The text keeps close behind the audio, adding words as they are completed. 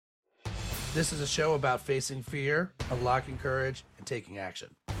This is a show about facing fear, unlocking courage, and taking action.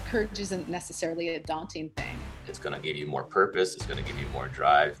 Courage isn't necessarily a daunting thing. It's going to give you more purpose. It's going to give you more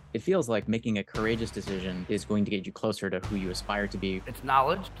drive. It feels like making a courageous decision is going to get you closer to who you aspire to be. It's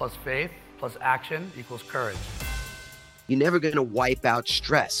knowledge plus faith plus action equals courage. You're never going to wipe out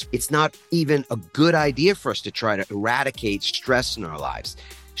stress. It's not even a good idea for us to try to eradicate stress in our lives.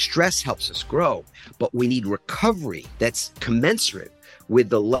 Stress helps us grow, but we need recovery that's commensurate with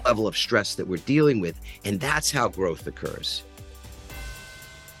the level of stress that we're dealing with. And that's how growth occurs.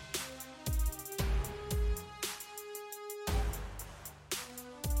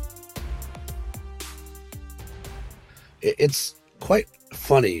 It's quite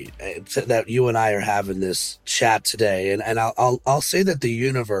funny that you and I are having this chat today, and I'll say that the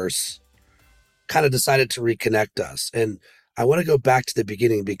universe kind of decided to reconnect us. And I want to go back to the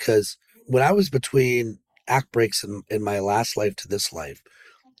beginning, because when I was between act breaks in my last life to this life,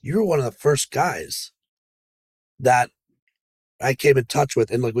 you were one of the first guys that I came in touch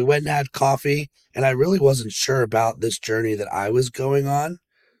with. And like, we went and had coffee, and I really wasn't sure about this journey that I was going on,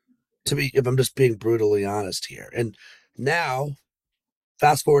 if I'm just being brutally honest here. And now,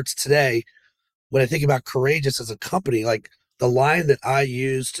 fast forward to today, when I think about Courageous as a company, like, the line that I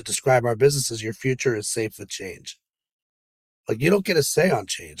use to describe our business is, your future is safe with change. Like, you don't get a say on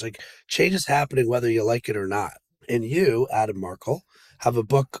change. Like, change is happening whether you like it or not. And you, Adam Markel, have a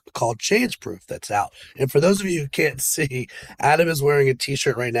book called Change Proof that's out. And for those of you who can't see, Adam is wearing a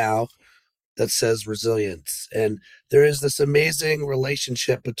t-shirt right now that says resilience. And there is this amazing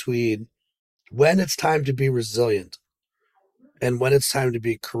relationship between when it's time to be resilient and when it's time to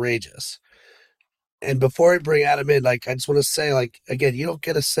be courageous. And before I bring Adam in, like, I just want to say, like, again, you don't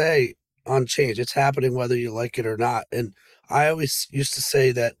get a say on change. It's happening whether you like it or not. And I always used to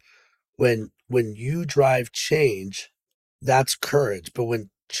say that when you drive change, that's courage. But when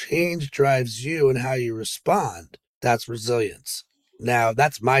change drives you and how you respond, that's resilience. Now,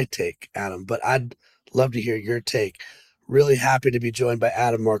 that's my take, Adam, but I'd love to hear your take. Really happy to be joined by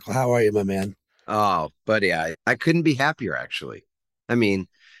Adam Markel. How are you, my man? Oh, buddy, I couldn't be happier, actually. I mean,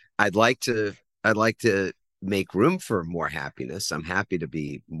 I'd like to make room for more happiness. I'm happy to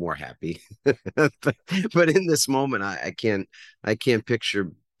be more happy. but in this moment, I can't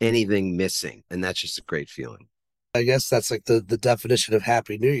picture anything missing. And that's just a great feeling. I guess that's like the definition of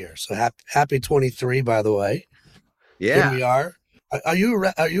Happy New Year. So happy 23, by the way. Yeah. Here we are. Are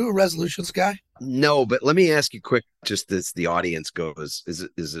you a resolutions guy? No, but let me ask you quick, just as the audience goes,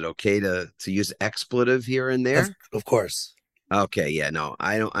 is it okay to use expletive here and there? Of course. Okay, yeah, no,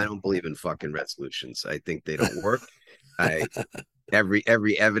 I don't believe in fucking resolutions. I think they don't work.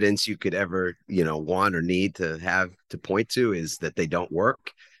 Every evidence you could ever, want or need to have to point to is that they don't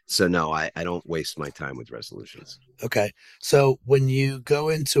work. So no, I don't waste my time with resolutions. Okay. So when you go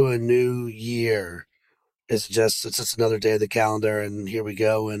into a new year, it's just another day of the calendar and here we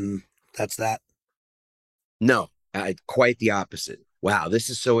go, and that's that? No, quite the opposite. Wow, this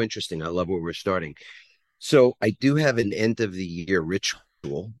is so interesting. I love where we're starting. So I do have an end of the year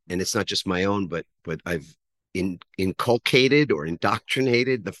ritual, and it's not just my own, but I've inculcated or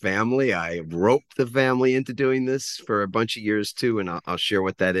indoctrinated the family. I roped the family into doing this for a bunch of years too, and I'll share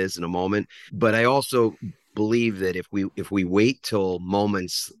what that is in a moment. But I also believe that if we wait till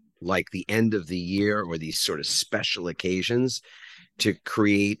moments like the end of the year or these sort of special occasions to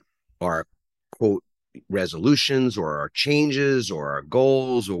create our quote resolutions or our changes or our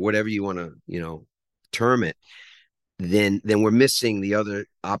goals or whatever you want to, term it, then we're missing the other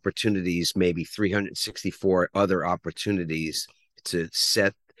opportunities, maybe 364 other opportunities to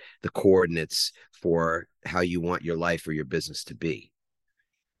set the coordinates for how you want your life or your business to be.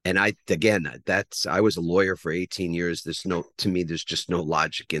 And I was a lawyer for 18 years. To me, there's just no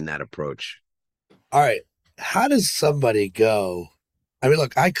logic in that approach. All right. How does somebody go? I mean,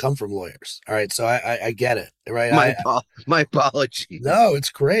 look, I come from lawyers. All right. So I get it. Right. My apologies. No, it's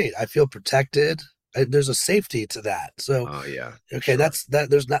great. I feel protected. There's a safety to that. So, oh yeah. Okay. Sure. That's that.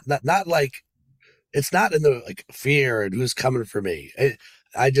 There's not like, it's not in the like fear and who's coming for me.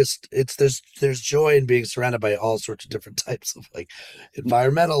 There's joy in being surrounded by all sorts of different types of like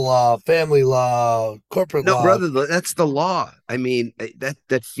environmental law, family law, corporate law. No, brother, that's the law. I mean,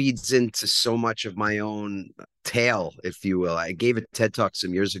 that feeds into so much of my own tale, if you will. I gave a TED talk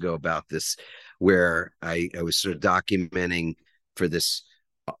some years ago about this, where I was sort of documenting for this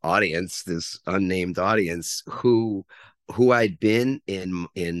audience, this unnamed audience, who I'd been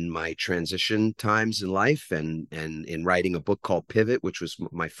in my transition times in life, and in writing a book called Pivot, which was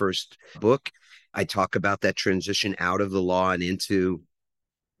my first book. I talk about that transition out of the law and into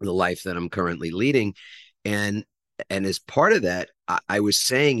the life that I'm currently leading. And And as part of that, I was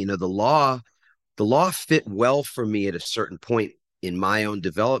saying, the law fit well for me at a certain point in my own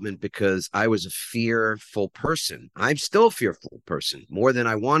development because I was a fearful person. I'm still a fearful person more than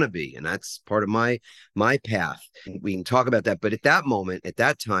I want to be, and that's part of my path. We can talk about that, but at that moment, at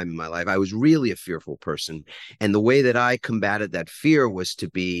that time in my life, I was really a fearful person, and the way that I combated that fear was to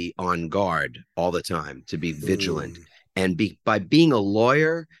be on guard all the time, to be vigilant. Mm. And by being a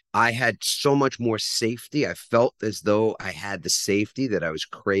lawyer, I had so much more safety. I felt as though I had the safety that I was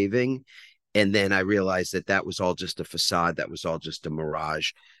craving. And then I realized that that was all just a facade. That was all just a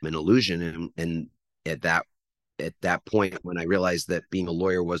mirage, an illusion. And at that point, when I realized that being a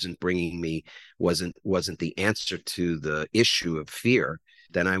lawyer wasn't bringing me, wasn't the answer to the issue of fear,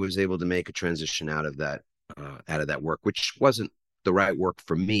 then I was able to make a transition out of that work, which wasn't the right work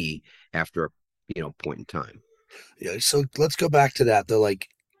for me after a point in time. Yeah, so let's go back to that though. Like,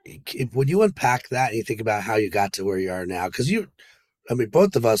 when you unpack that and you think about how you got to where you are now, because I mean,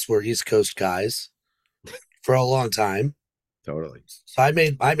 both of us were East Coast guys for a long time. Totally. So I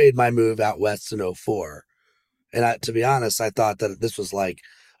made my move out west in '04, and to be honest, I thought that this was like,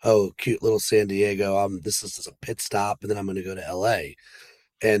 oh, cute little San Diego. This is just a pit stop, and then I'm going to go to LA.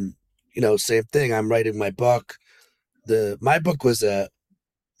 And same thing. I'm writing my book. My book was the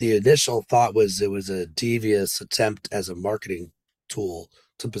initial thought was it was a devious attempt as a marketing tool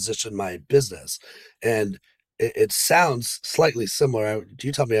to position my business. And it sounds slightly similar.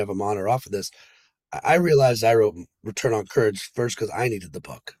 You tell me if I'm on or off of this. I realized I wrote Return on Courage first because I needed the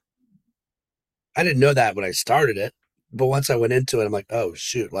book. I didn't know that when I started it, but once I went into it, I'm like, oh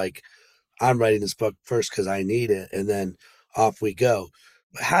shoot, like I'm writing this book first because I need it, and then off we go.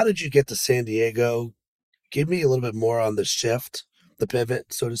 How did you get to San Diego? Give me a little bit more on the shift, the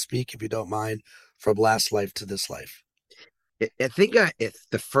pivot, so to speak, if you don't mind, from last life to this life. I think if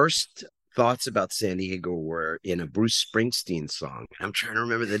the first thoughts about San Diego were in a Bruce Springsteen song. I'm trying to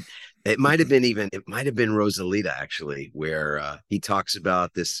remember that it might have been Rosalita actually, where he talks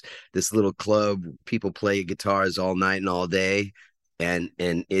about this little club, people play guitars all night and all day, and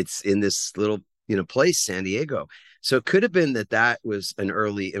it's in this little place, San Diego. So it could have been that was an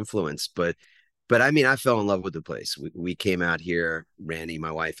early influence, but I mean, I fell in love with the place. We came out here, Randy,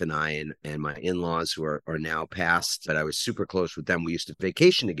 my wife, and I, and my in-laws who are now passed, but I was super close with them. We used to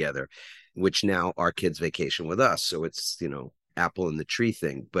vacation together, which now our kids vacation with us. So it's, apple in the tree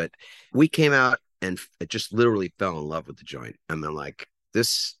thing. But we came out and just literally fell in love with the joint. I mean, like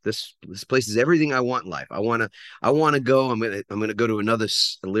this place is everything I want in life. I want to go. I'm gonna go to another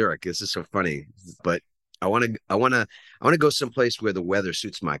lyric. This is so funny, but I want to go someplace where the weather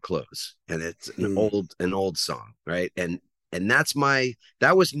suits my clothes, and it's Mm. an old song, right? And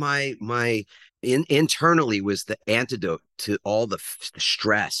that was internally was the antidote to all the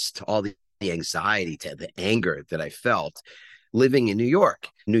stress, to all the anxiety, to the anger that I felt living in New York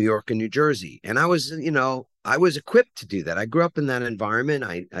and New Jersey. And I was equipped to do that. I grew up in that environment.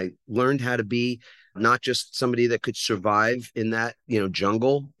 I learned how to be not just somebody that could survive in that,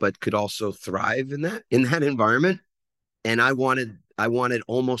 jungle, but could also thrive in that environment. And I wanted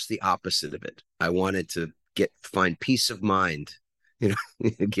almost the opposite of it. I wanted to find peace of mind.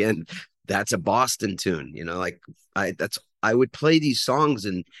 Again, that's a Boston tune, like I would play these songs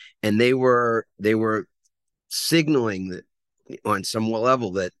and they were signaling that on some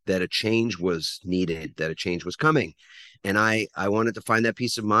level that a change was needed, that a change was coming. And I wanted to find that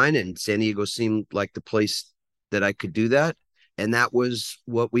peace of mind, and San Diego seemed like the place that I could do that. And that was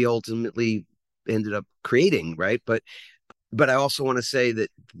what we ultimately ended up creating, right? But I also want to say that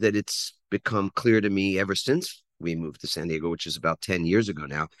it's become clear to me ever since we moved to San Diego, which is about 10 years ago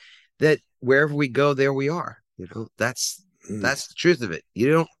now, that wherever we go, there we are. Mm. That's the truth of it.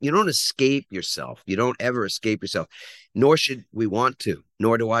 You don't escape yourself. You don't ever escape yourself, nor should we want to,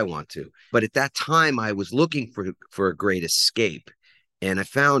 nor do I want to. But at that time, I was looking for a great escape, and I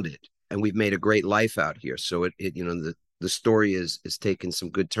found it. And we've made a great life out here. So the story is taken some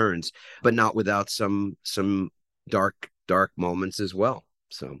good turns, but not without some dark moments as well.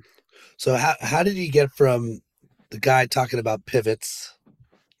 So how did you get from the guy talking about pivots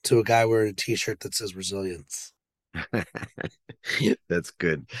to a guy wearing a T-shirt that says resilience? That's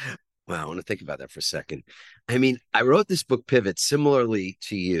good. Wow, I want to think about that for a second. I mean, I wrote this book Pivot similarly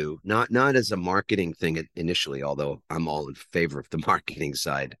to you, not as a marketing thing initially, although I'm all in favor of the marketing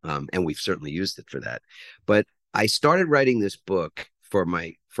side, and we've certainly used it for that. But I started writing this book for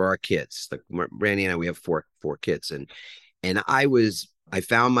our kids. Like Randy and I, we have four kids, and I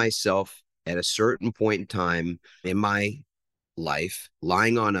found myself at a certain point in time in my life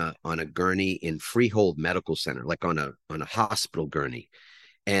lying on a gurney in Freehold Medical Center, like on a hospital gurney,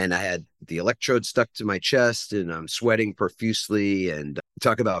 and I had the electrode stuck to my chest, and I'm sweating profusely. And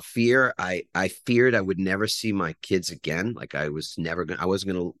talk about fear. I feared I would never see my kids again. Like I wasn't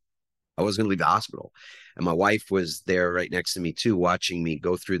gonna leave the hospital. And my wife was there right next to me too, watching me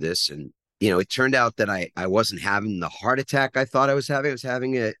go through this. And it turned out that I wasn't having the heart attack I thought I was having. I was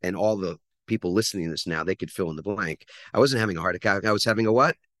having it, and all the people listening to this now, they could fill in the blank. I wasn't having a heart attack. I was having a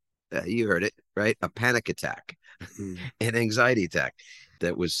what? You heard it, right? A panic attack, an anxiety attack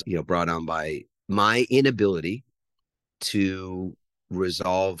that was, brought on by my inability to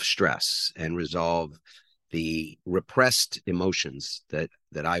resolve stress and resolve the repressed emotions that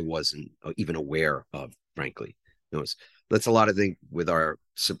I wasn't even aware of, frankly. That's a lot of things with our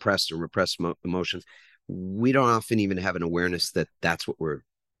suppressed or repressed emotions. We don't often even have an awareness that that's what we're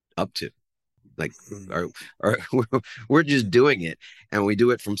up to. Like, or we're just doing it, and we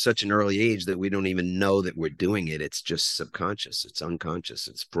do it from such an early age that we don't even know that we're doing it. It's just subconscious. It's unconscious.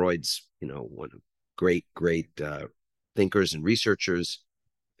 It's Freud's, one of great thinkers and researchers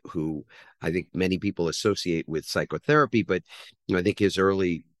who I think many people associate with psychotherapy, but I think his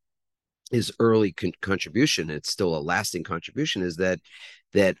early contribution, it's still a lasting contribution, is that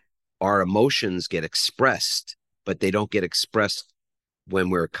our emotions get expressed, but they don't get expressed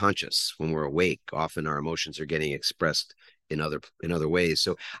when we're conscious, when we're awake. Often our emotions are getting expressed in other ways.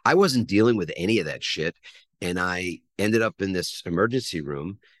 So I wasn't dealing with any of that shit, and I ended up in this emergency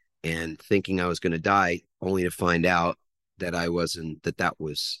room and thinking I was going to die, only to find out that I wasn't. That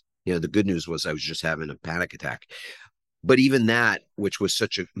was, the good news was I was just having a panic attack. But even that, which was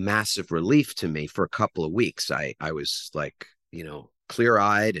such a massive relief to me for a couple of weeks, I was like, clear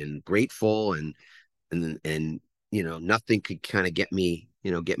eyed and grateful, and nothing could kind of get me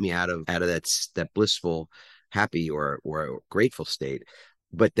out of that blissful, happy or grateful state.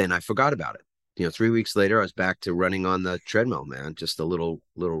 But then I forgot about it. 3 weeks later, I was back to running on the treadmill, man, just a little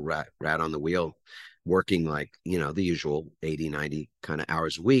rat on the wheel, working like, the usual 80, 90 kind of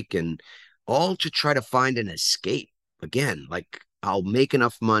hours a week, and all to try to find an escape. Again, like, I'll make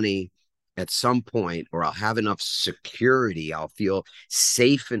enough money at some point, or I'll have enough security, I'll feel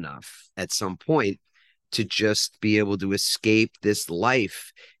safe enough at some point to just be able to escape this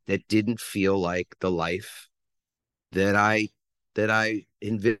life that didn't feel like the life that I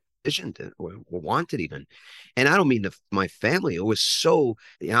envisioned or wanted even. And I don't mean my family. It was so.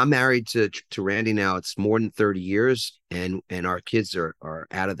 I'm married to Randy now. It's more than 30 years, and our kids are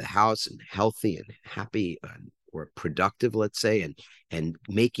out of the house and healthy and happy, or productive, let's say, and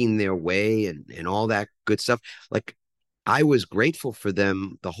making their way, and all that good stuff. Like, I was grateful for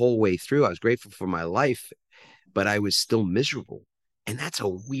them the whole way through. I was grateful for my life, but I was still miserable. And that's a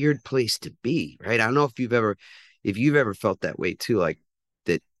weird place to be, right? I don't know if you've ever felt that way too, like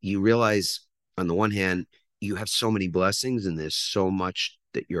that you realize on the one hand, you have so many blessings and there's so much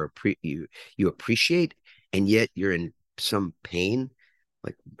that you appreciate, and yet you're in some pain,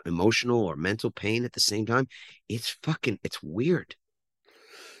 like emotional or mental pain at the same time. It's weird.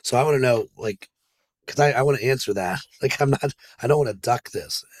 So I want to know, like, because I want to answer that. Like, I don't want to duck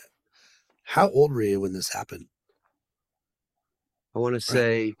this. How old were you when this happened? I want to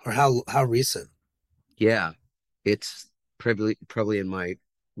say, or how recent? yeah, it's probably in my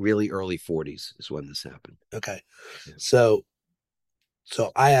really early 40s is when this happened. Okay. Yeah. So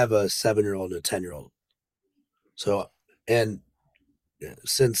I have a 7-year-old and a 10-year-old. So, and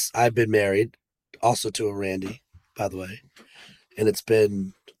since I've been married, also to a Randy, by the way, and it's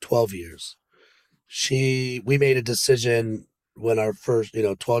been 12 years. We made a decision when our first,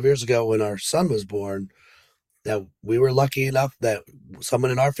 12 years ago when our son was born, that we were lucky enough that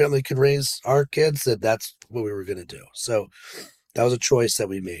someone in our family could raise our kids, that's what we were going to do. So that was a choice that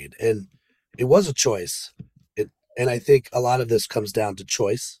we made, and it was a choice. And I think a lot of this comes down to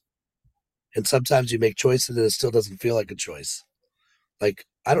choice. And sometimes you make choices and it still doesn't feel like a choice. Like,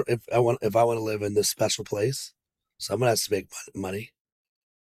 if I want to live in this special place, someone has to make money.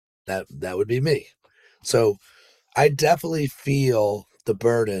 That would be me. So I definitely feel the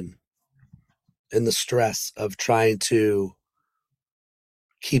burden and the stress of trying to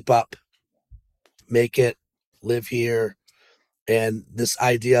keep up, make it, live here, and this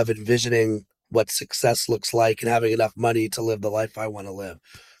idea of envisioning what success looks like and having enough money to live the life I want to live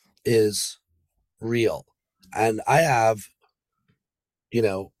is real. And I have,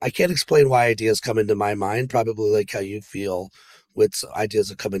 I can't explain why ideas come into my mind, probably like how you feel with ideas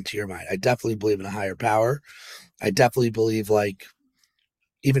that come into your mind. I definitely believe in a higher power. I definitely believe, like,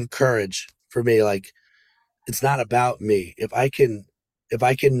 even courage for me, like, it's not about me. If I can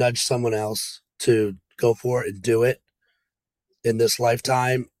nudge someone else to go for it and do it in this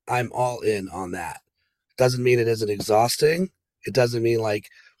lifetime, I'm all in on that. Doesn't mean it isn't exhausting. It doesn't mean like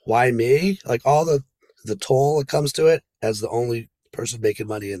why me? Like all the toll that comes to it as the only person making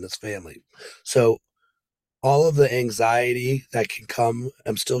money in this family. So all of the anxiety that can come,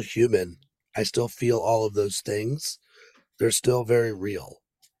 I'm still human. I still feel all of those things. They're still very real.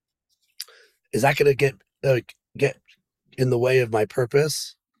 Is that going to get in the way of my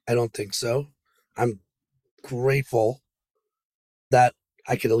purpose? I don't think so. I'm grateful that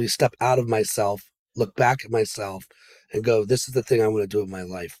I can at least step out of myself, look back at myself, and go, this is the thing I want to do in my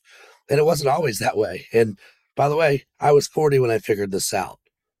life. And it wasn't always that way. And by the way, I was 40 when I figured this out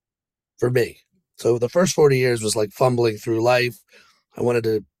for me. So the first 40 years was like fumbling through life. I wanted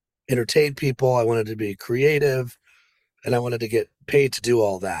to entertain people, I wanted to be creative, and I wanted to get paid to do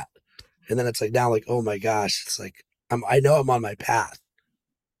all that. And then it's like now, like, oh my gosh, it's like I know I'm on my path.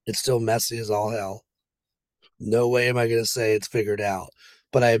 It's still messy as all hell. No way am I going to say it's figured out.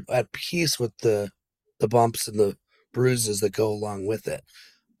 But I'm at peace with the bumps and the bruises that go along with it.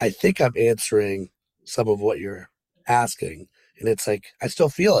 I think I'm answering some of what you're asking. And it's like, I still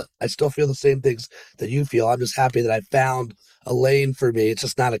feel it. I still feel the same things that you feel. I'm just happy that I found a lane for me. It's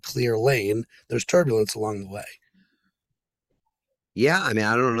just not a clear lane. There's turbulence along the way. Yeah, I mean,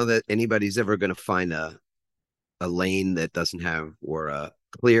 I don't know that anybody's ever going to find a lane that doesn't have or a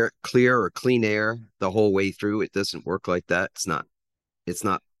clear or clean air the whole way through. It doesn't work like that. It's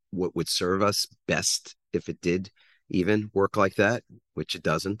not what would serve us best if it did even work like that, which it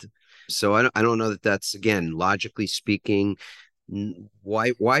doesn't. So I don't know that that's, again, logically speaking,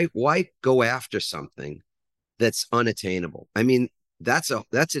 why go after something that's unattainable? I mean, that's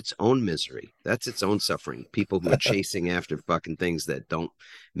its own misery. That's its own suffering. People who are chasing after fucking things that don't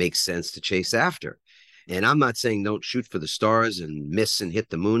make sense to chase after. And I'm not saying don't shoot for the stars and miss and hit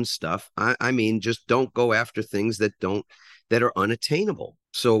the moon stuff. I mean, just don't go after things that are unattainable.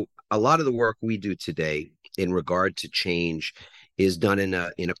 So a lot of the work we do today in regard to change is done in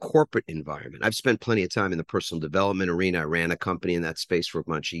a corporate environment. I've spent plenty of time in the personal development arena. I ran a company in that space for a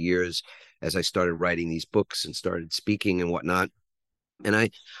bunch of years as I started writing these books and started speaking and whatnot. And I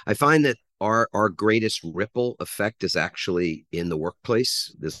find that our greatest ripple effect is actually in the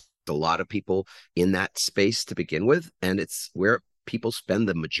workplace. There's a lot of people in that space to begin with, and it's where people spend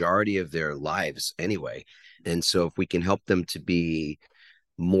the majority of their lives anyway. And so if we can help them to be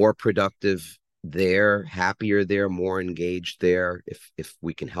more productive there, happier there, more engaged there, if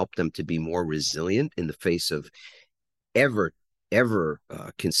we can help them to be more resilient in the face of ever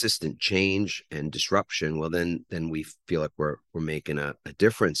consistent change and disruption, well then we feel like we're making a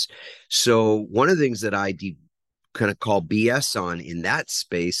difference. So one of the things that I kind of call BS on in that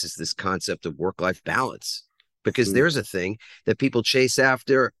space is this concept of work-life balance, because there's a thing that people chase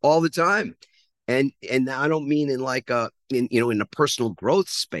after all the time. And I don't mean in like in the personal growth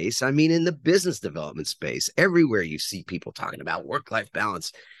space. I mean in the business development space. Everywhere you see people talking about work-life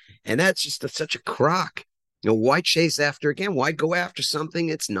balance, and that's just such a crock. Why chase after, again? Why go after something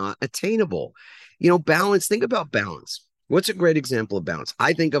that's not attainable? Balance. Think about balance. What's a great example of balance?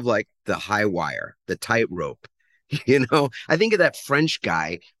 I think of like the high wire, the tightrope. I think of that French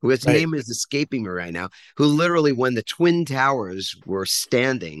guy who his Right. name is escaping me right now, who literally, when the Twin Towers were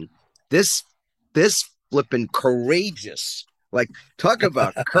standing, this flipping courageous, like, talk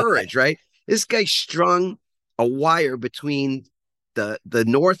about courage, right? This guy strung a wire between the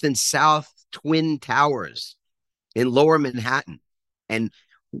north and south Twin Towers in lower Manhattan and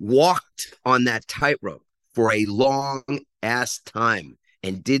walked on that tightrope for a long ass time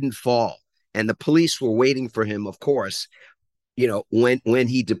and didn't fall. And the police were waiting for him, of course, when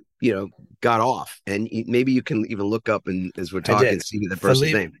he got off. And maybe you can even look up, and as we're I talking, did. see the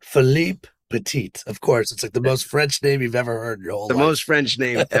person's name. Philippe Petit. Of course. It's like the most French name you've ever heard in your whole The life. most French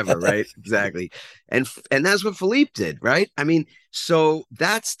name ever, right? Exactly. And that's what Philippe did, right? I mean, so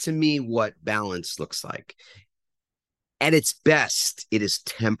that's, to me, what balance looks like. At its best, it is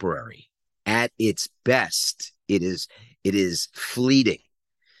temporary. At its best, it is fleeting.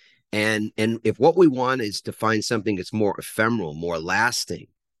 And if what we want is to find something that's more ephemeral, more lasting,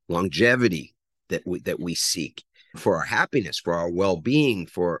 longevity that we seek for our happiness, for our well-being,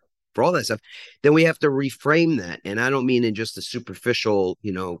 for all that stuff, then we have to reframe that. And I don't mean in just a superficial,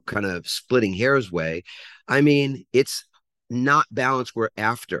 kind of splitting hairs way. I mean, it's not balance we're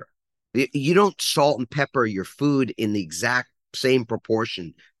after. You don't salt and pepper your food in the exact same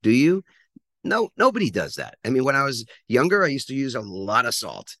proportion, do you? No, nobody does that. I mean, when I was younger, I used to use a lot of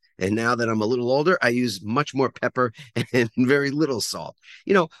salt. And now that I'm a little older, I use much more pepper and very little salt.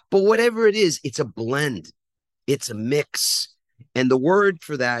 But whatever it is, it's a blend. It's a mix. And the word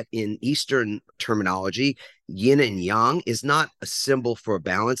for that in Eastern terminology, yin and yang, is not a symbol for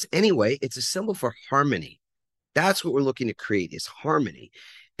balance anyway. It's a symbol for harmony. That's what we're looking to create, is harmony.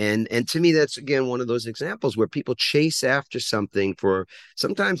 And to me, that's again one of those examples where people chase after something for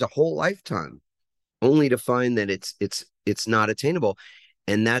sometimes a whole lifetime, only to find that it's not attainable,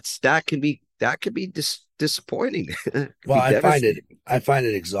 and that could be disappointing. Well, Be devastating. I find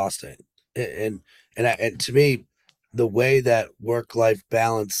it exhausting, and and to me, the way that work life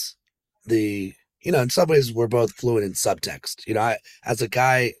balance, the in some ways we're both fluent in subtext. I as a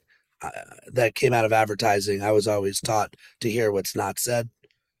guy uh, that came out of advertising, I was always taught to hear what's not said.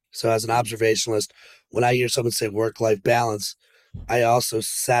 So as an observationalist, when I hear someone say work life balance, I also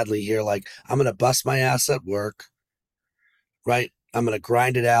sadly hear like I'm gonna bust my ass at work, right? I'm gonna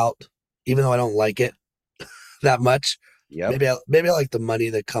grind it out, even though I don't like it that much. Yep. Maybe I like the money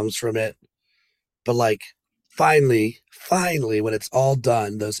that comes from it, but like finally, when it's all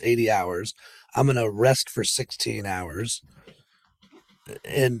done, those 80 hours, I'm gonna rest for 16 hours,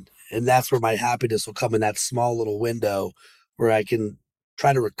 and that's where my happiness will come in that small little window where I can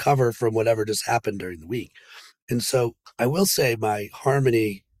try to recover from whatever just happened during the week. And so I will say my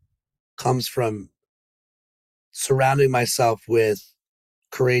harmony comes from surrounding myself with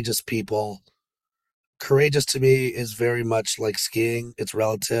courageous people. Courageous to me is very much like skiing, it's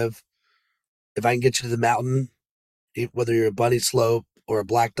relative. If I can get you to the mountain, whether you're a bunny slope or a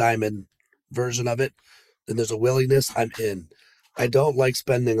black diamond version of it, then there's a willingness, I'm in. I don't like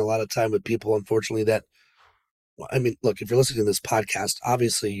spending a lot of time with people, unfortunately, that, well, I mean, look, if you're listening to this podcast,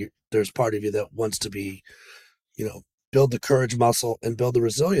 obviously there's part of you that wants to be, you know, build the courage muscle and build the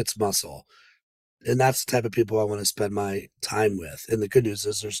resilience muscle. And that's the type of people I want to spend my time with. And the good news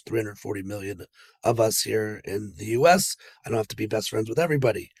is there's 340 million of us here in the US. I don't have to be best friends with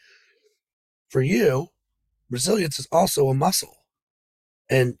everybody. For you, resilience is also a muscle.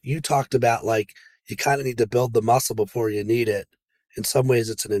 And you talked about like you kind of need to build the muscle before you need it. In some ways,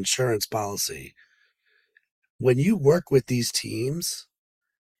 it's an insurance policy. When you work with these teams,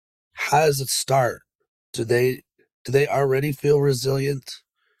 how does it start? Do they already feel resilient?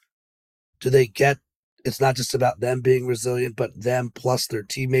 Do they get it's not just about them being resilient, but them plus their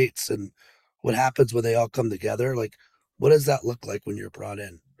teammates and what happens when they all come together? Like, what does that look like when you're brought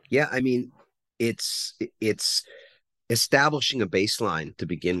in? Yeah, I mean, it's establishing a baseline to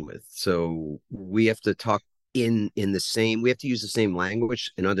begin with. So we have to talk in the same, we have to use the same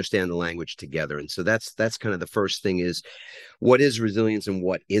language and understand the language together. And so that's kind of the first thing is what is resilience and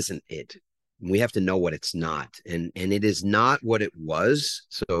what isn't it? We have to know what it's not. And it is not what it was.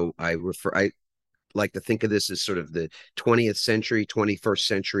 So I like to think of this as sort of the 20th century, 21st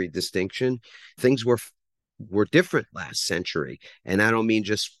century distinction. Things were different last century, and I don't mean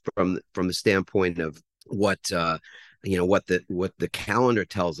just from the standpoint of what what the calendar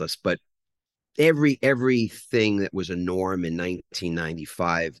tells us, but everything that was a norm in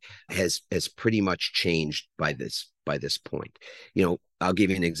 1995 has pretty much changed by this point. I'll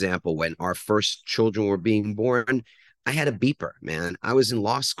give you an example. When our first children were being born, I had a beeper, man. I was in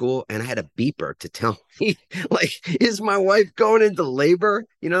law school and I had a beeper to tell me, like, is my wife going into labor?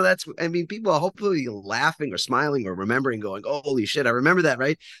 I mean, people are hopefully laughing or smiling or remembering, going, oh, holy shit, I remember that,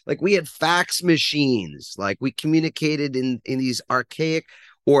 right? Like, we had fax machines, like, we communicated in these archaic,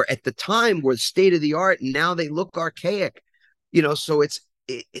 or at the time were state of the art, and now they look archaic, so it's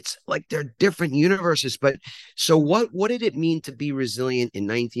like they're different universes. But so what did it mean to be resilient in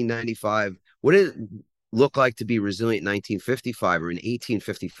 1995? What did it look like to be resilient in 1955 or in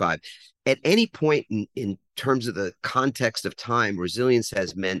 1855? At any point in terms of the context of time, resilience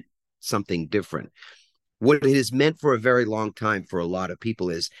has meant something different. What it has meant for a very long time for a lot of people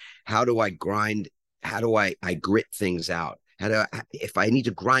is, how do I grind? How do I grit things out? If I need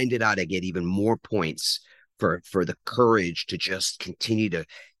to grind it out, I get even more points for the courage to just continue to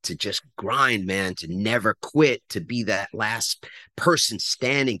just grind, man, to never quit, to be that last person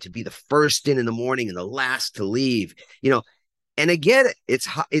standing, to be the first in the morning and the last to leave. And I get it.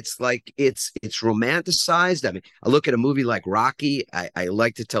 It's like it's romanticized. I mean, I look at a movie like Rocky. I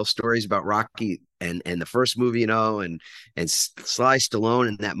like to tell stories about Rocky and the first movie, and Sly Stallone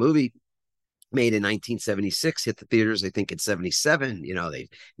in that movie, made in 1976, hit the theaters, I think, in 77. They've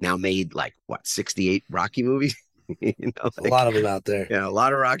now made like 68 Rocky movies. A lot of them out there. Yeah, a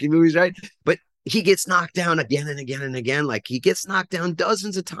lot of Rocky movies, right? But he gets knocked down again and again and again. Like, he gets knocked down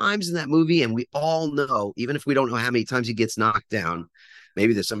dozens of times in that movie. And we all know, even if we don't know how many times he gets knocked down,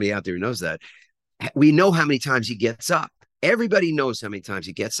 maybe there's somebody out there who knows that. We know how many times he gets up. Everybody knows how many times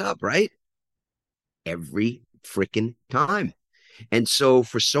he gets up, right? Every freaking time. And so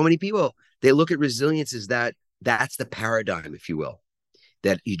for so many people, they look at resilience as that's the paradigm, if you will,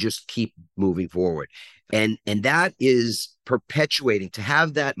 that you just keep moving forward. And that is perpetuating. To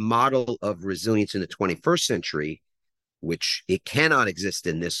have that model of resilience in the 21st century which it cannot exist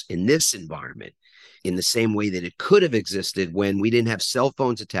in this environment in the same way that it could have existed when we didn't have cell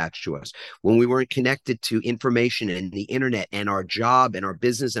phones attached to us, when we weren't connected to information and the internet and our job and our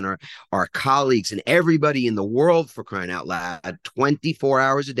business and our colleagues and everybody in the world, for crying out loud, 24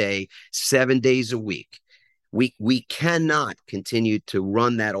 hours a day, 7 days a week. We cannot continue to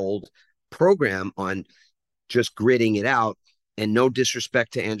run that old program on just gritting it out. And no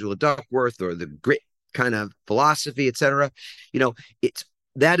disrespect to Angela Duckworth or the grit kind of philosophy, et cetera. It's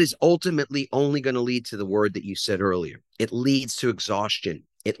that is ultimately only going to lead to the word that you said earlier. It leads to exhaustion.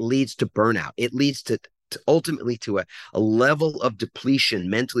 It leads to burnout. It leads to ultimately to a level of depletion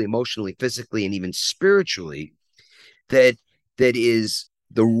mentally, emotionally, physically, and even spiritually that is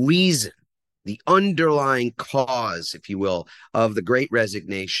the reason, the underlying cause, if you will, of the great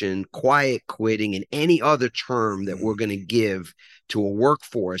resignation, quiet quitting, and any other term that we're going to give to a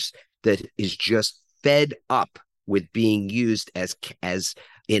workforce that is just fed up with being used as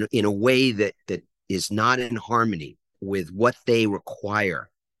in a way that is not in harmony with what they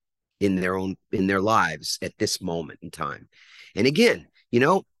require in their lives at this moment in time. And again,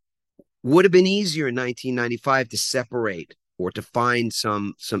 would have been easier in 1995 to separate or to find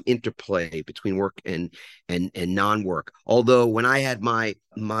some interplay between work and non-work. Although when I had my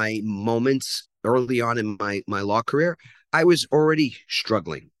moments early on in my law career, I was already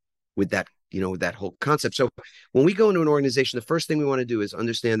struggling with that, with that whole concept. So when we go into an organization, the first thing we want to do is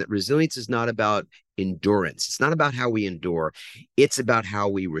understand that resilience is not about endurance. It's not about how we endure. It's about how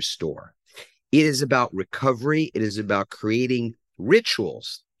we restore. It is about recovery. It is about creating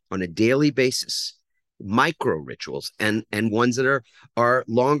rituals on a daily basis, micro rituals, and ones that are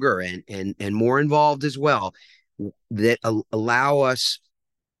longer and more involved as well, that allow us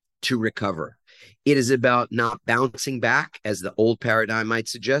to recover. It is about not bouncing back, as the old paradigm might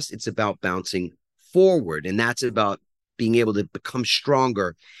suggest. It's about bouncing forward, and that's about being able to become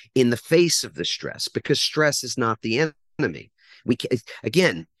stronger in the face of the stress, because stress is not the enemy. We can,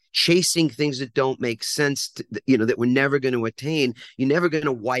 again, chasing things that don't make sense, that we're never going to attain. You're never going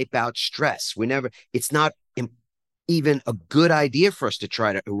to wipe out stress. It's not even a good idea for us to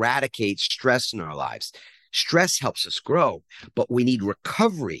try to eradicate stress in our lives. Stress helps us grow, but we need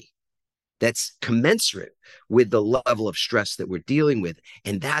recovery that's commensurate with the level of stress that we're dealing with.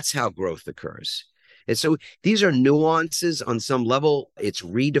 And that's how growth occurs. And so these are nuances on some level. It's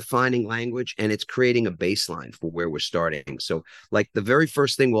redefining language, and it's creating a baseline for where we're starting. So like the very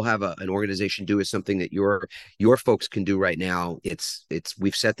first thing we'll have an organization do is something that your folks can do right now.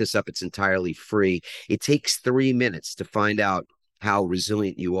 We've set this up. It's entirely free. It takes 3 minutes to find out how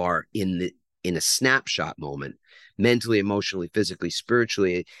resilient you are in a snapshot moment, mentally, emotionally, physically,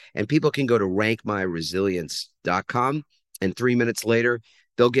 spiritually. And people can go to rankmyresilience.com, and 3 minutes later,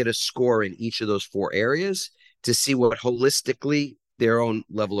 they'll get a score in each of those 4 areas to see what holistically their own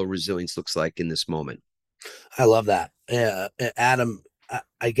level of resilience looks like in this moment. I love that. Adam,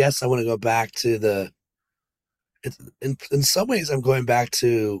 I guess I want to go back to in some ways, I'm going back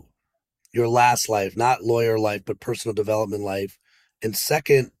to your last life, not lawyer life, but personal development life. And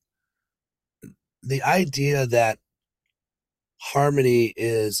second, the idea that harmony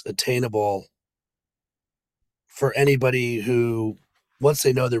is attainable for anybody who, once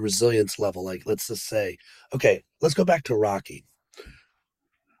they know their resilience level, like let's just say, okay, let's go back to Rocky.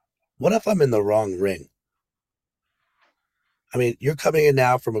 What if I'm in the wrong ring? I mean, you're coming in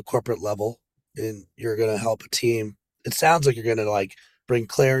now from a corporate level and you're going to help a team. It sounds like you're going to like bring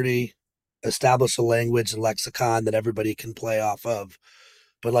clarity, establish a language and lexicon that everybody can play off of.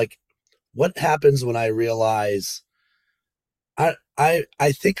 But like, what happens when I realize I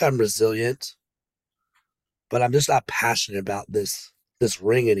think I'm resilient, but I'm just not passionate about this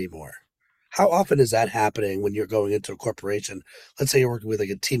ring anymore? How often is that happening when you're going into a corporation? Let's say you're working with like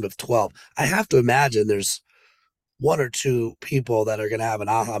a team of 12. I have to imagine there's 1 or 2 people that are going to have an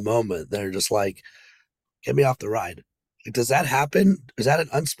aha moment that are just like, get me off the ride. Like, does that happen? Is that an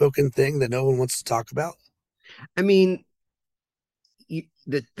unspoken thing that no one wants to talk about? I mean,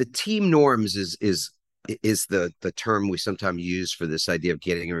 the team norms is the term we sometimes use for this idea of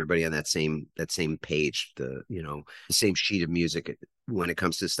getting everybody on that same page, the same sheet of music when it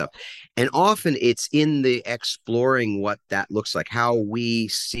comes to stuff. And often it's in the exploring what that looks like, how we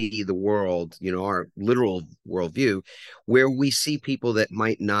see the world, our literal worldview, where we see people that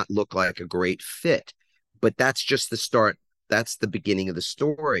might not look like a great fit. But that's just the start. That's the beginning of the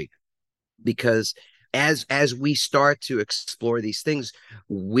story. Because as we start to explore these things,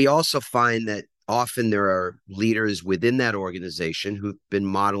 we also find that often there are leaders within that organization who've been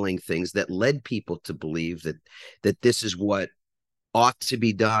modeling things that led people to believe that this is what ought to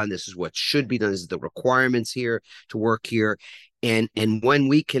be done. This is what should be done. This is the requirements here to work here. And when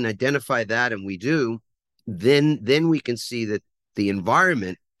we can identify that, and we do, then we can see that the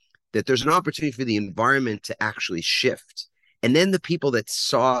environment, that there's an opportunity for the environment to actually shift. And then the people that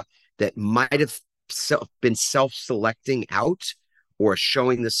saw that might have been self-selecting out or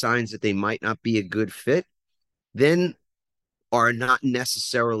showing the signs that they might not be a good fit, then are not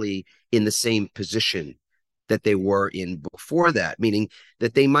necessarily in the same position that they were in before that, meaning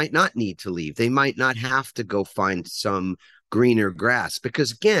that they might not need to leave. They might not have to go find some greener grass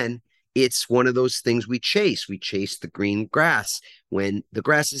because, again, it's one of those things we chase. We chase the green grass when the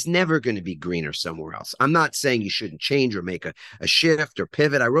grass is never going to be greener somewhere else. I'm not saying you shouldn't change or make a shift or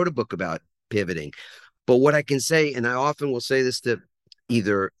pivot. I wrote a book about pivoting. But what I can say, and I often will say this to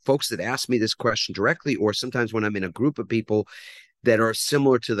either folks that ask me this question directly, or sometimes when I'm in a group of people that are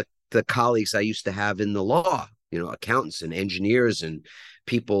similar to the colleagues I used to have in the law, accountants and engineers and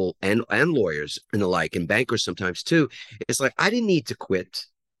people and lawyers and the like, and bankers sometimes too. It's like, I didn't need to quit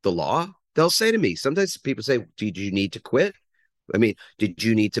the law. They'll say to me, sometimes people say, did you need to quit? I mean, did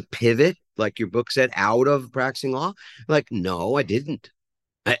you need to pivot, like your book said, out of practicing law? Like, no, I didn't.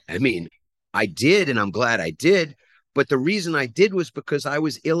 I mean, I did, and I'm glad I did. But the reason I did was because I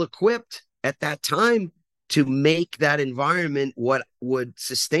was ill equipped at that time to make that environment what would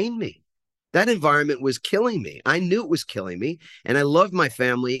sustain me. That environment was killing me. I knew it was killing me. And I loved my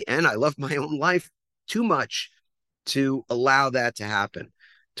family and I loved my own life too much to allow that to happen,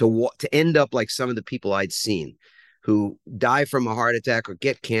 to end up like some of the people I'd seen who die from a heart attack or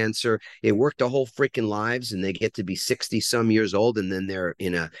get cancer. They work their whole freaking lives and they get to be 60 some years old and then they're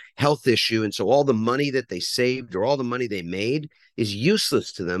in a health issue. And so all the money that they saved or all the money they made is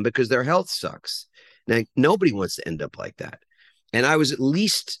useless to them because their health sucks. Now, nobody wants to end up like that. And I was at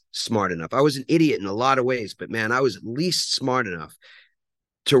least smart enough. I was an idiot in a lot of ways, but man, I was at least smart enough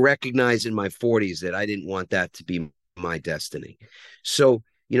to recognize in my 40s that I didn't want that to be my destiny. So,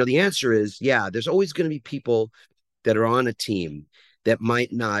 the answer is, yeah, there's always going to be people that are on a team that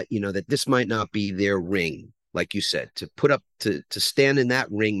might not, that this might not be their ring. Like you said, to stand in that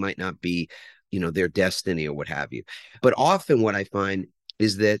ring might not be, their destiny or what have you. But often what I find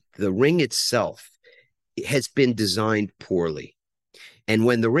is that the ring itself has been designed poorly. And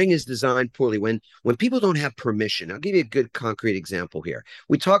when the ring is designed poorly, when people don't have permission, I'll give you a good concrete example here.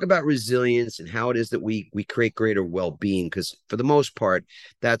 We talk about resilience and how it is that we create greater well-being, because for the most part,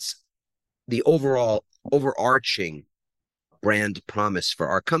 that's the overarching brand promise for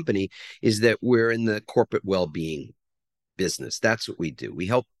our company, is that we're in the corporate well-being business. That's what we do. We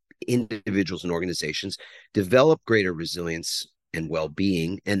help individuals and organizations develop greater resilience and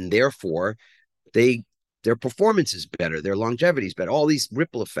well-being, and therefore their performance is better, their longevity is better, all these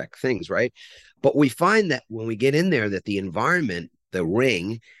ripple effect things, right? But we find that when we get in there, that the environment, the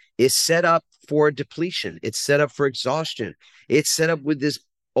ring, is set up for depletion. It's set up for exhaustion. It's set up with this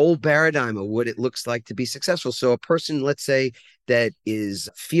old paradigm of what it looks like to be successful. So a person, let's say, that is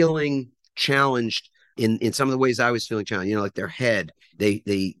feeling challenged in some of the ways I was feeling challenged, like their head,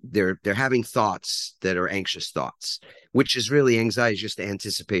 they're having thoughts that are anxious thoughts, which is really anxiety, is just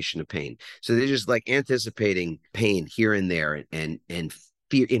anticipation of pain. So they're just like anticipating pain here and there and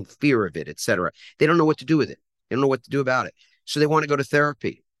fear of it, etc. They don't know what to do with it. They don't know what to do about it. So they want to go to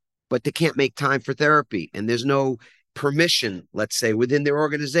therapy, but they can't make time for therapy. And there's no permission, let's say, within their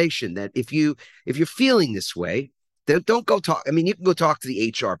organization that if you're feeling this way, don't go talk. I mean, you can go talk to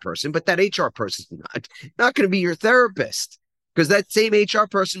the HR person, but that HR person is not going to be your therapist, because that same HR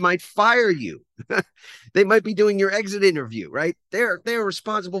person might fire you. They might be doing your exit interview, right? They're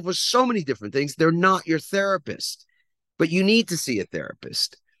responsible for so many different things. They're not your therapist, but you need to see a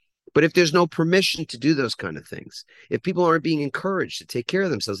therapist. But if there's no permission to do those kind of things, if people aren't being encouraged to take care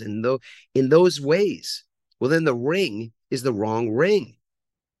of themselves in those ways, well, then the ring is the wrong ring.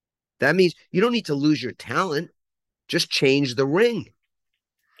 That means you don't need to lose your talent. Just change the ring.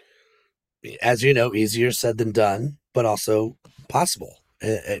 As you know, easier said than done, but also possible.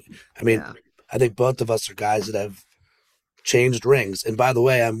 I mean, yeah. I think both of us are guys that have changed rings. And by the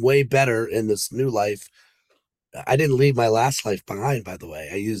way, I'm way better in this new life. I didn't leave my last life behind, by the way.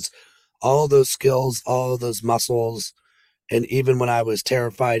 I used all those skills, all those muscles. And even when I was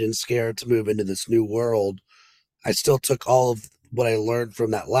terrified and scared to move into this new world, I still took all of what I learned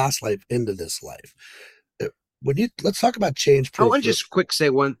from that last life into this life. Let's talk about change proof. I want to just quick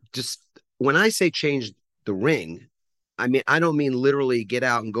say when I say change the ring, I mean, I don't mean literally get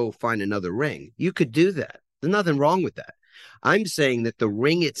out and go find another ring. You could do that. There's nothing wrong with that. I'm saying that the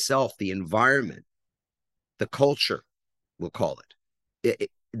ring itself, the environment, the culture, we'll call it,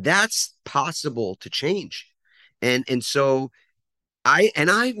 that's possible to change. And so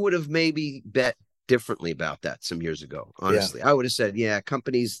I would have maybe bet differently about that some years ago. Yeah. Honestly, I would have said, yeah,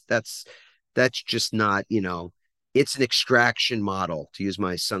 companies, that's just not, it's an extraction model, to use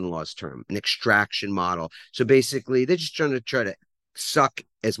my son-in-law's term, an extraction model. So basically, they're just try to suck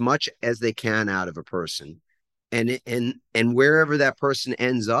as much as they can out of a person, and wherever that person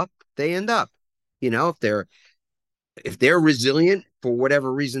ends up, they end up. If they're resilient for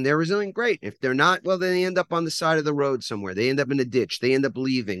whatever reason they're resilient, great. If they're not, well, then they end up on the side of the road somewhere. They end up in a ditch. They end up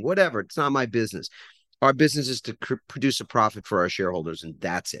leaving. Whatever. It's not my business. Our business is to produce a profit for our shareholders, and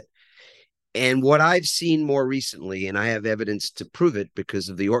that's it. And what I've seen more recently, and I have evidence to prove it because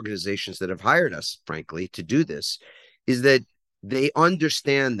of the organizations that have hired us, frankly, to do this, is that they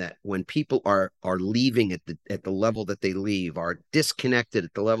understand that when people are leaving at the level that they leave, are disconnected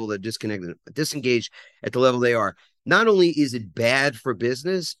at the level they're disconnected, disengaged at the level they are, not only is it bad for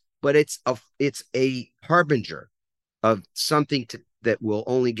business, but it's a harbinger of something that will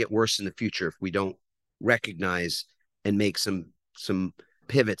only get worse in the future if we don't recognize and make some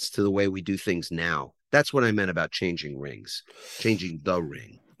pivots to the way we do things now. That's what I meant about changing the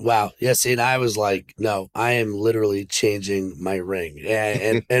ring. Wow. Yeah. See, and I was like, no, I am literally changing my ring.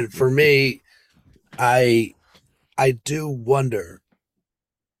 And for me, I I do wonder,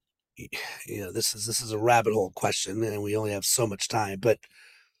 this is a rabbit hole question and we only have so much time, but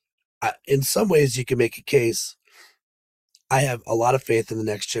in some ways you can make a case. I have a lot of faith in the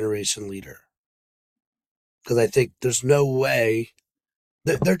next generation leader because I think there's no way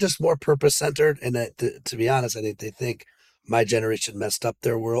they're just more purpose centered. And to be honest, I think they think my generation messed up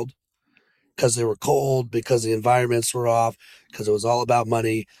their world because they were cold, because the environments were off, because it was all about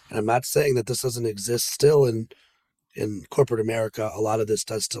money. And I'm not saying that this doesn't exist still in corporate America. A lot of this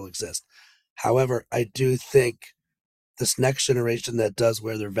does still exist. However, I do think this next generation that does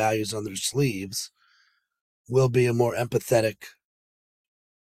wear their values on their sleeves will be a more empathetic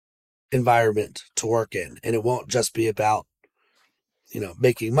environment to work in. And it won't just be about,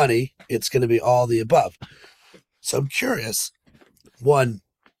 making money. It's going to be all the above. So I'm curious. One,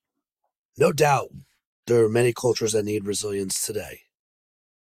 no doubt there are many cultures that need resilience today.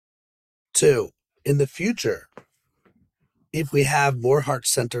 Two, in the future, if we have more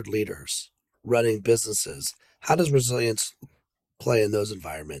heart-centered leaders running businesses, how does resilience play in those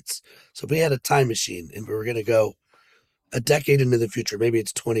environments? So if we had a time machine and we were going to go a decade into the future, maybe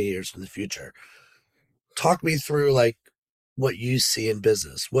it's 20 years in the future, talk me through like what you see in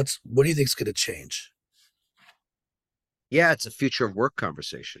business. What do you think is going to change? Yeah, it's a future of work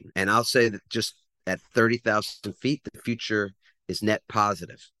conversation. And I'll say that just at 30,000 feet, the future is net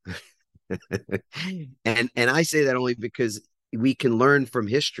positive. And I say that only because we can learn from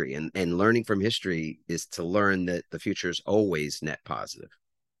history, and learning from history is to learn that the future is always net positive.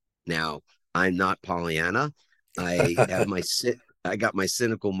 Now, I'm not Pollyanna. I got my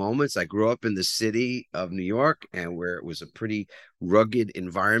cynical moments. I grew up in the city of New York, and where it was a pretty rugged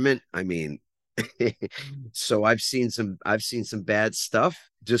environment. I mean, so I've seen some bad stuff.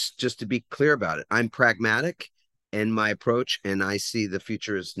 Just to be clear about it, I'm pragmatic in my approach, and I see the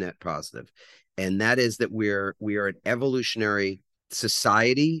future as net positive. And that is that we are an evolutionary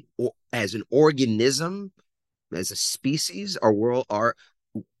society, or as an organism, as a species. Our world, our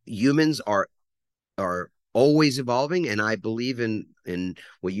humans are always evolving, and I believe in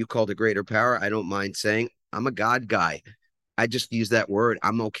what you call the greater power. I don't mind saying I'm a God guy. I just use that word.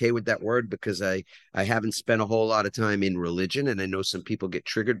 I'm okay with that word because I haven't spent a whole lot of time in religion, and I know some people get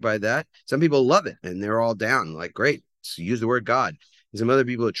triggered by that. Some people love it and they're all down, like, great, so use the word God. And some other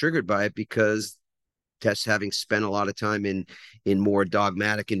people are triggered by it because just having spent a lot of time in more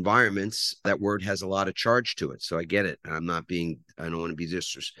dogmatic environments, that word has a lot of charge to it. So I get it. I don't want to be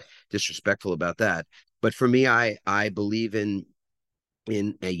disrespectful about that. But for me, I believe in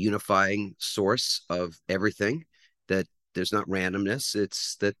a unifying source of everything, that there's not randomness.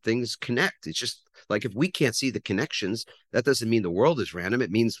 It's that things connect. It's just like, if we can't see the connections, that doesn't mean the world is random.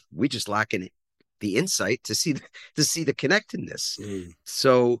 It means we just lack the insight to see the connectedness. Mm.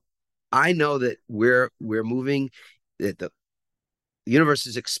 So I know that we're moving, that the universe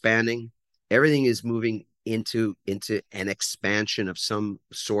is expanding. Everything is moving into an expansion of some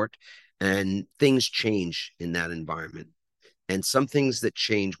sort, and things change in that environment. And some things that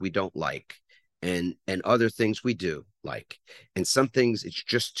change we don't like, and other things we do like, and some things it's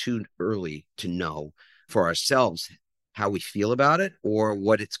just too early to know for ourselves how we feel about it or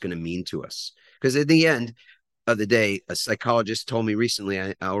what it's going to mean to us. Because at the end of the day, a psychologist told me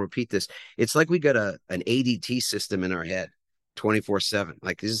recently, I'll repeat this, it's like we got an ADT system in our head 24/7.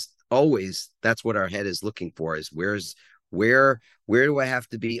 Like, this is always, that's what our head is looking for, is Where do I have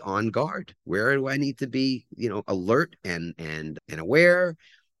to be on guard? Where do I need to be, alert and aware?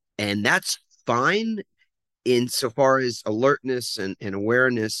 And that's fine insofar as alertness and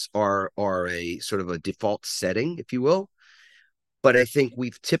awareness are a sort of a default setting, if you will. But I think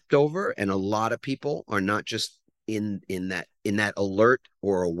we've tipped over, and a lot of people are not just in that alert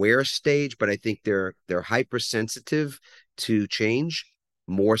or aware stage, but I think they're hypersensitive to change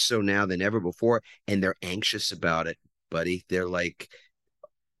more so now than ever before, and they're anxious about it, buddy. They're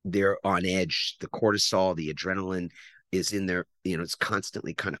on edge. The cortisol, the adrenaline is in there, it's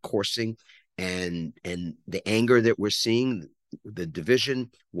constantly kind of coursing. And the anger that we're seeing, the division,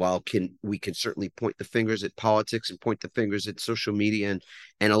 while we can certainly point the fingers at politics and point the fingers at social media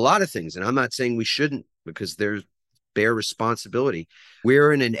and a lot of things. And I'm not saying we shouldn't, because there's bear responsibility.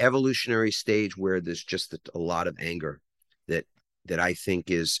 We're in an evolutionary stage where there's just a lot of anger that I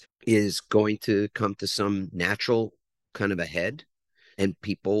think is going to come to some natural kind of a head, and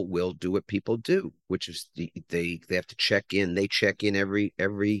people will do what people do, which is they have to check in. They check in every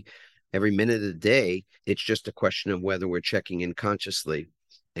minute of the day. It's just a question of whether we're checking in consciously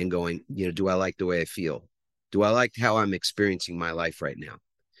and going, do I like the way I feel? Do I like how I'm experiencing my life right now?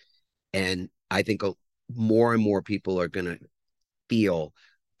 And I think more and more people are going to feel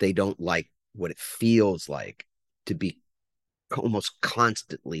they don't like what it feels like to be almost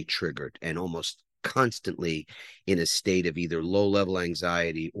constantly triggered and almost constantly in a state of either low level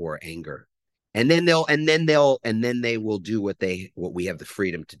anxiety or anger. And then they will do what we have the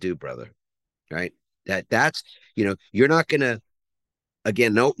freedom to do, brother. Right? That's you're not gonna,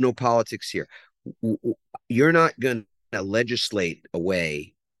 again, no politics here. You're not gonna legislate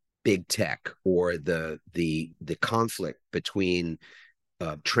away big tech or the conflict between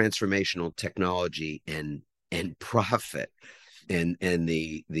transformational technology and profit and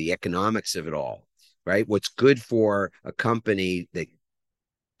the economics of it all. Right? What's good for a company that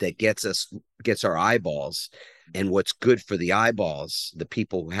gets our eyeballs, and what's good for the eyeballs, the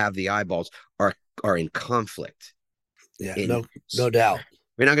people who have the eyeballs, are in conflict. Yeah, no doubt.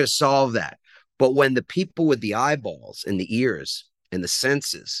 We're not going to solve that. But when the people with the eyeballs and the ears and the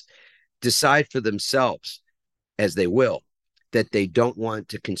senses decide for themselves, as they will, that they don't want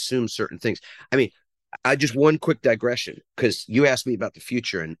to consume certain things. I mean, I just one quick digression, because you asked me about the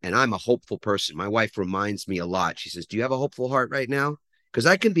future, and I'm a hopeful person. My wife reminds me a lot. She says, "Do you have a hopeful heart right now?" Because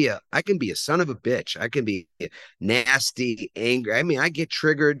I can be a son of a bitch. I can be nasty, angry. I mean, I get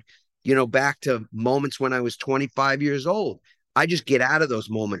triggered, back to moments when I was 25 years old. I just get out of those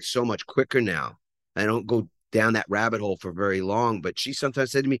moments so much quicker now. I don't go down that rabbit hole for very long. But she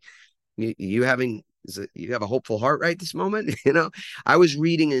sometimes said to me, you have a hopeful heart right this moment?" I was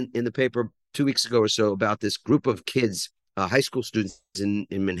reading in the paper 2 weeks ago or so about this group of kids, high school students in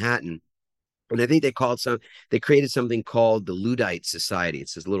Manhattan. And I think they created something called the Luddite Society.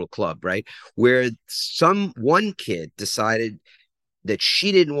 It's this little club, right? Where one kid decided that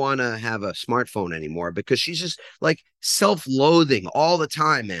she didn't want to have a smartphone anymore, because she's just like self-loathing all the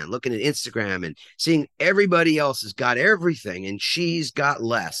time, man, looking at Instagram and seeing everybody else has got everything and she's got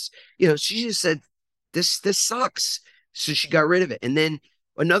less. She just said, this sucks. So she got rid of it. And then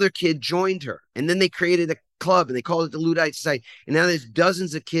another kid joined her, and then they created a club and they called it the Luddite Society. And now there's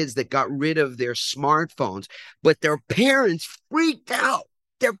dozens of kids that got rid of their smartphones, but their parents freaked out.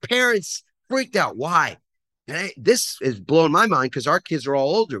 Why? And this is blowing my mind, because our kids are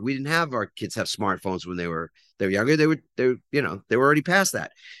all older. We didn't have our kids have smartphones when they were younger. They were already past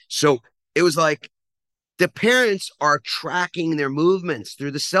that. So it was like the parents are tracking their movements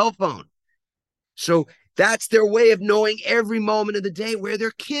through the cell phone. So that's their way of knowing every moment of the day where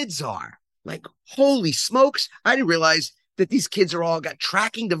their kids are. Like, holy smokes. I didn't realize that these kids are all got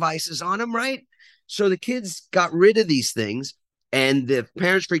tracking devices on them, right? So the kids got rid of these things, and the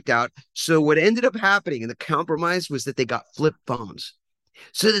parents freaked out. So what ended up happening in the compromise was that they got flip phones.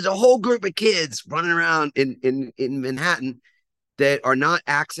 So there's a whole group of kids running around in Manhattan that are not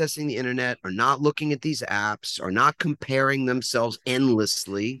accessing the internet, are not looking at these apps, are not comparing themselves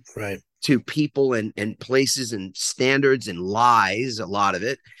endlessly, right, to people and places and standards and lies, a lot of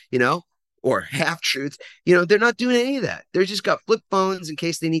it, or half truths. They're not doing any of that. They're just got flip phones in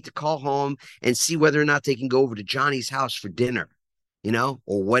case they need to call home and see whether or not they can go over to Johnny's house for dinner,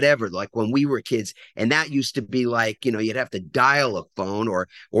 or whatever, like when we were kids. And that used to be like, you'd have to dial a phone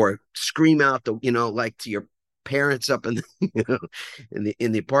or scream out like to your parents up in the,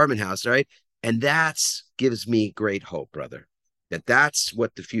 in the apartment house, right? And that's gives me great hope, brother, that's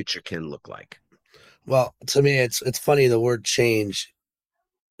what the future can look like. Well, to me, it's funny, the word change.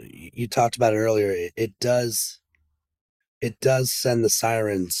 You talked about it earlier. It does send the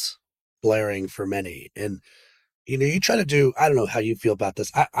sirens blaring for many. And you try to do, I don't know how you feel about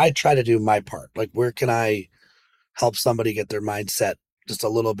this. I try to do my part. Like, where can I help somebody get their mindset just a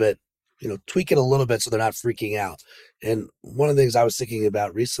little bit, tweak it a little bit so they're not freaking out. And one of the things I was thinking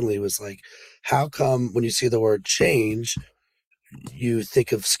about recently was like, how come when you see the word change, you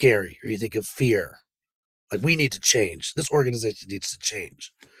think of scary or you think of fear? Like, we need to change. This organization needs to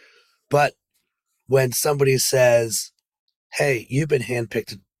change. But when somebody says, hey, you've been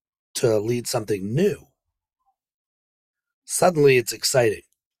handpicked to lead something new, suddenly it's exciting.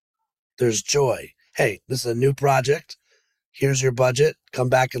 There's joy. Hey, this is a new project. Here's your budget. Come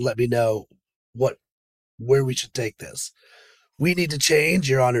back and let me know where we should take this. We need to change.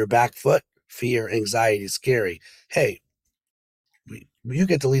 You're on your back foot. Fear, anxiety, scary. Hey, you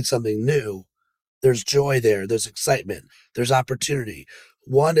get to lead something new. There's joy there. There's excitement. There's opportunity.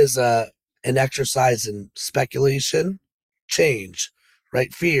 One is an exercise in speculation, change,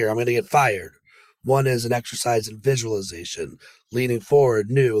 right? Fear, I'm going to get fired. One is an exercise in visualization, leaning forward,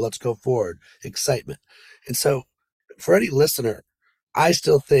 new, let's go forward, excitement. And so for any listener, I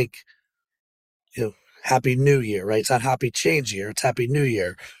still think, Happy New Year, right? It's not Happy Change Year, it's Happy New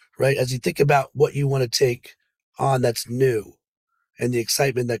Year, right? As you think about what you want to take on that's new and the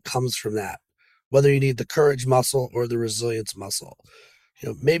excitement that comes from that, whether you need the courage muscle or the resilience muscle,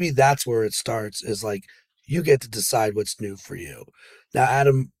 maybe that's where it starts, is like, you get to decide what's new for you. Now,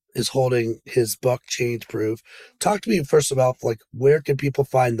 Adam is holding his book, Change Proof. Talk to me first about, like, where can people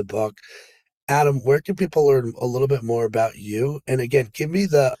find the book? Adam, where can people learn a little bit more about you? And again,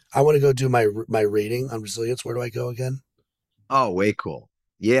 I want to go do my rating on resilience. Where do I go again? Oh, way cool.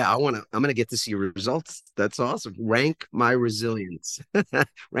 Yeah, I'm going to get to see your results. That's awesome. Rank My Resilience.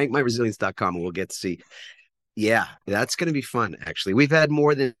 Rankmyresilience.com, and we'll get to see. Yeah, that's going to be fun, actually. We've had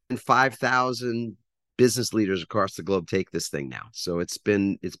more than 5,000 business leaders across the globe take this thing now. So it's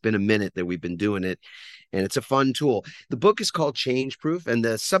been a minute that we've been doing it, and it's a fun tool. The book is called Change Proof, and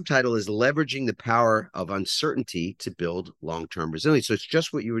the subtitle is Leveraging the Power of Uncertainty to Build Long-Term Resilience. So it's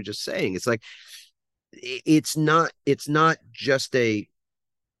just what you were just saying. It's like, it's not just a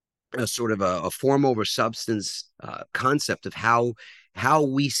sort of a form over substance concept of how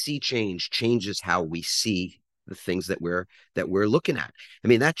we see change changes how we see the things that we're looking at. I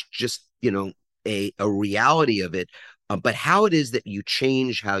mean, that's just a reality of it. But how it is that you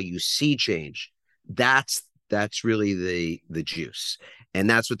change how you see change, that's really the juice. And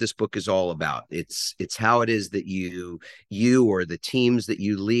that's what this book is all about. It's how it is that you or the teams that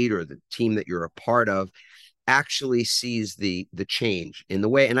you lead or the team that you're a part of actually sees the change in the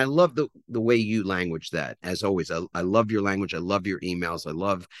way. And I love the way you language that, as always. I love your language. I love your emails.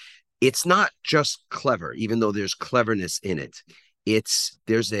 It's not just clever, even though there's cleverness in it.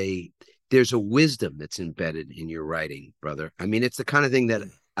 There's a wisdom that's embedded in your writing, brother. I mean, it's the kind of thing that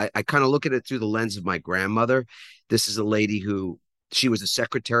I kind of look at it through the lens of my grandmother. This is a lady who, she was a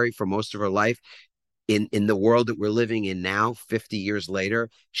secretary for most of her life. In the world that we're living in now, 50 years later,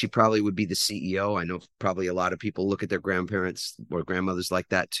 she probably would be the CEO. I know probably a lot of people look at their grandparents or grandmothers like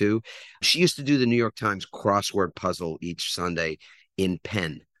that too. She used to do the New York Times crossword puzzle each Sunday in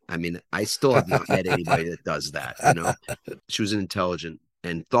pen. I mean, I still have not met anybody that does that. She was an intelligent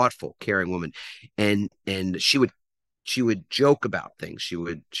and thoughtful, caring woman, and she would joke about things. She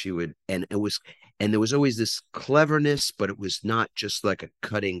would, and there was always this cleverness, but it was not just like a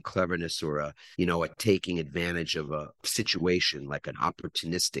cutting cleverness or a taking advantage of a situation, like an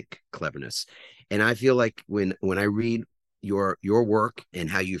opportunistic cleverness. And I feel like when I read your work and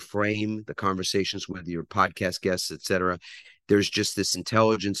how you frame the conversations with your podcast guests, etc., there's just this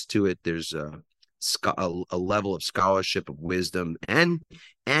intelligence to it. There's a level of scholarship, of wisdom, and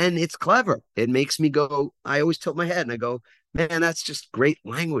it's clever. It makes me go, I always tilt my head and I go, man, that's just great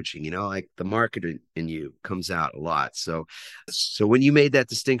languaging, like the marketer in you comes out a lot. So when you made that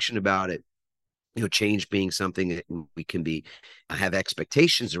distinction about it, change being something that we can have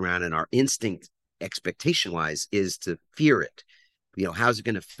expectations around, and our instinct expectation wise is to fear it. How's it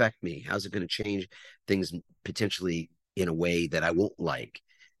going to affect me? How's it going to change things potentially in a way that I won't like?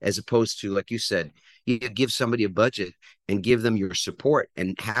 As opposed to, like you said, you give somebody a budget and give them your support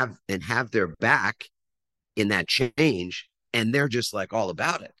and have their back in that change, and they're just like all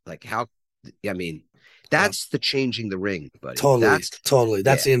about it. Like, that's the changing the ring, buddy. Totally.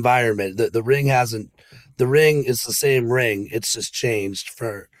 That's the environment. The ring is the same ring. It's just changed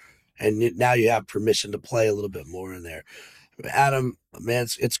and now you have permission to play a little bit more in there. Adam, man,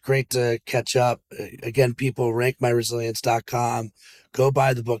 it's great to catch up. Again, people, rankmyresilience.com. Go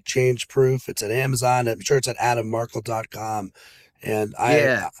buy the book Change Proof. It's at Amazon. I'm sure it's at adammarkel.com. And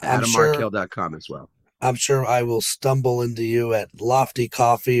I'm sure adammarkel.com as well. I'm sure I will stumble into you at Lofty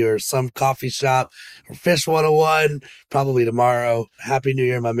Coffee or some coffee shop or Fish 101 probably tomorrow. Happy New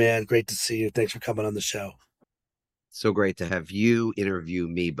Year, my man. Great to see you. Thanks for coming on the show. So great to have you interview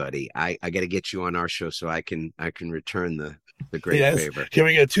me, buddy. I got to get you on our show so I can return the great favor. Here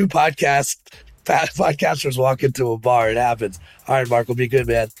we go. Two podcasters walk into a bar. It happens. All right, Markel, be good,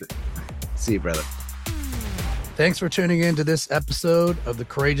 man. See you, brother. Thanks for tuning in to this episode of the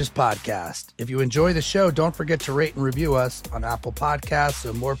Courageous Podcast. If you enjoy the show, don't forget to rate and review us on Apple Podcasts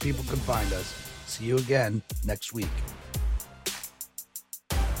so more people can find us. See you again next week.